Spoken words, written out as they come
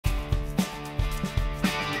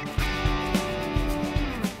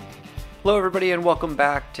Hello everybody and welcome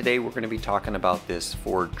back. Today we're going to be talking about this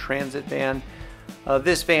Ford Transit van.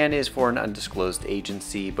 This van is for an undisclosed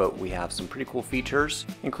agency, but we have some pretty cool features,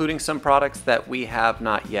 including some products that we have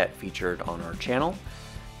not yet featured on our channel.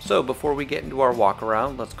 So before we get into our walk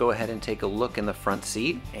around, let's go ahead and take a look in the front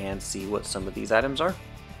seat and see what some of these items are.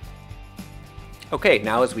 Okay,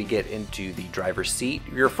 now as we get into the driver's seat,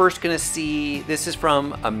 you're first going to see this is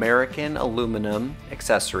from American Aluminum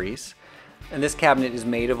Accessories. And this cabinet is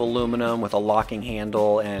made of aluminum with a locking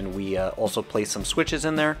handle, and we also place some switches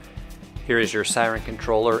in there. Here is your siren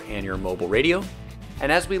controller and your mobile radio.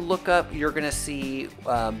 And as we look up, you're going to see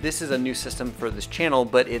this is a new system for this channel,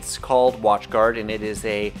 but it's called WatchGuard, and it is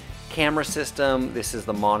a camera system. This is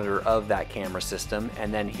the monitor of that camera system.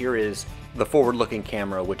 And then here is the forward-looking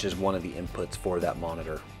camera, which is one of the inputs for that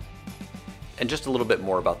monitor. And just a little bit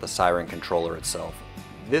more about the siren controller itself.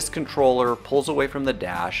 This controller pulls away from the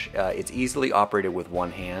dash. It's easily operated with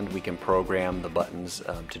one hand. We can program the buttons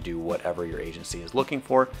to do whatever your agency is looking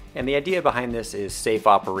for. And the idea behind this is safe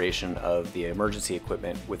operation of the emergency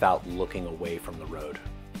equipment without looking away from the road.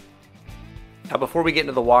 Now before we get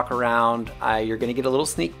into the walk around, you're going to get a little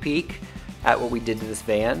sneak peek at what we did to this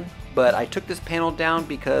van. But I took this panel down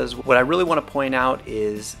because what I really want to point out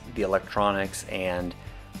is the electronics and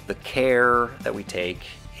the care that we take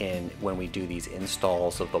when we do these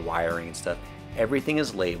installs of the wiring and stuff. Everything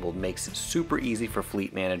is labeled, makes it super easy for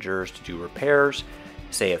fleet managers to do repairs,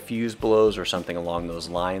 say a fuse blows or something along those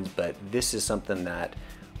lines, but this is something that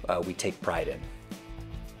we take pride in.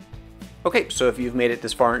 Okay, so if you've made it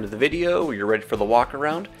this far into the video, you're ready for the walk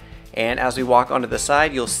around. And as we walk onto the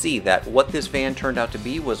side, you'll see that what this van turned out to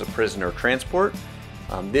be was a prisoner transport.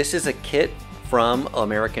 This is a kit from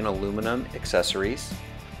American Aluminum Accessories,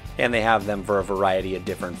 and they have them for a variety of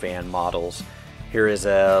different van models. Here is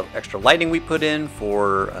a extra lighting we put in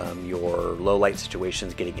for your low light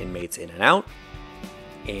situations, getting inmates in and out.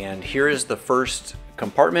 And here is the first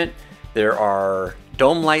compartment. There are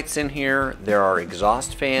dome lights in here. There are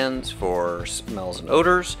exhaust fans for smells and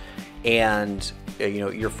odors. And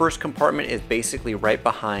your first compartment is basically right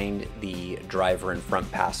behind the driver and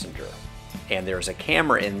front passenger. And there's a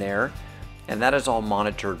camera in there, and that is all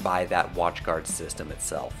monitored by that WatchGuard system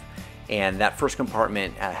itself. And that first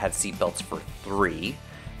compartment had seat belts for 3.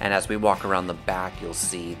 And as we walk around the back, you'll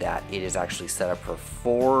see that it is actually set up for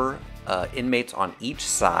 4 inmates on each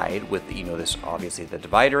side with, this obviously the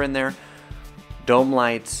divider in there, dome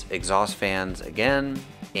lights, exhaust fans again.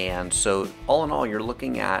 And so all in all, you're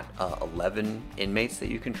looking at 11 inmates that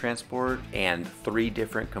you can transport and 3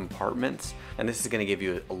 different compartments. And this is going to give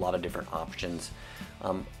you a lot of different options.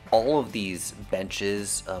 All of these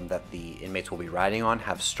benches that the inmates will be riding on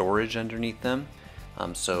have storage underneath them.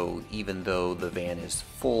 So even though the van is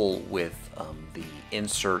full with the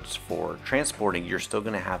inserts for transporting, you're still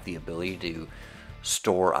going to have the ability to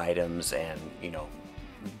store items and,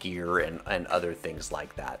 gear and other things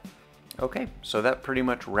like that. Okay, so that pretty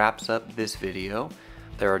much wraps up this video.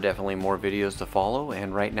 There are definitely more videos to follow,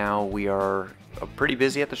 and right now we are pretty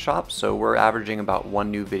busy at the shop, so we're averaging about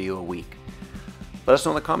 1 new video a week. Let us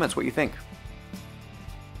know in the comments what you think.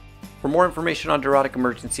 For more information on Derotic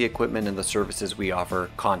emergency equipment and the services we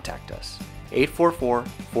offer, contact us.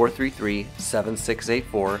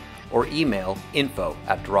 844-433-7684 or email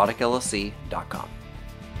info@deroticllc.com.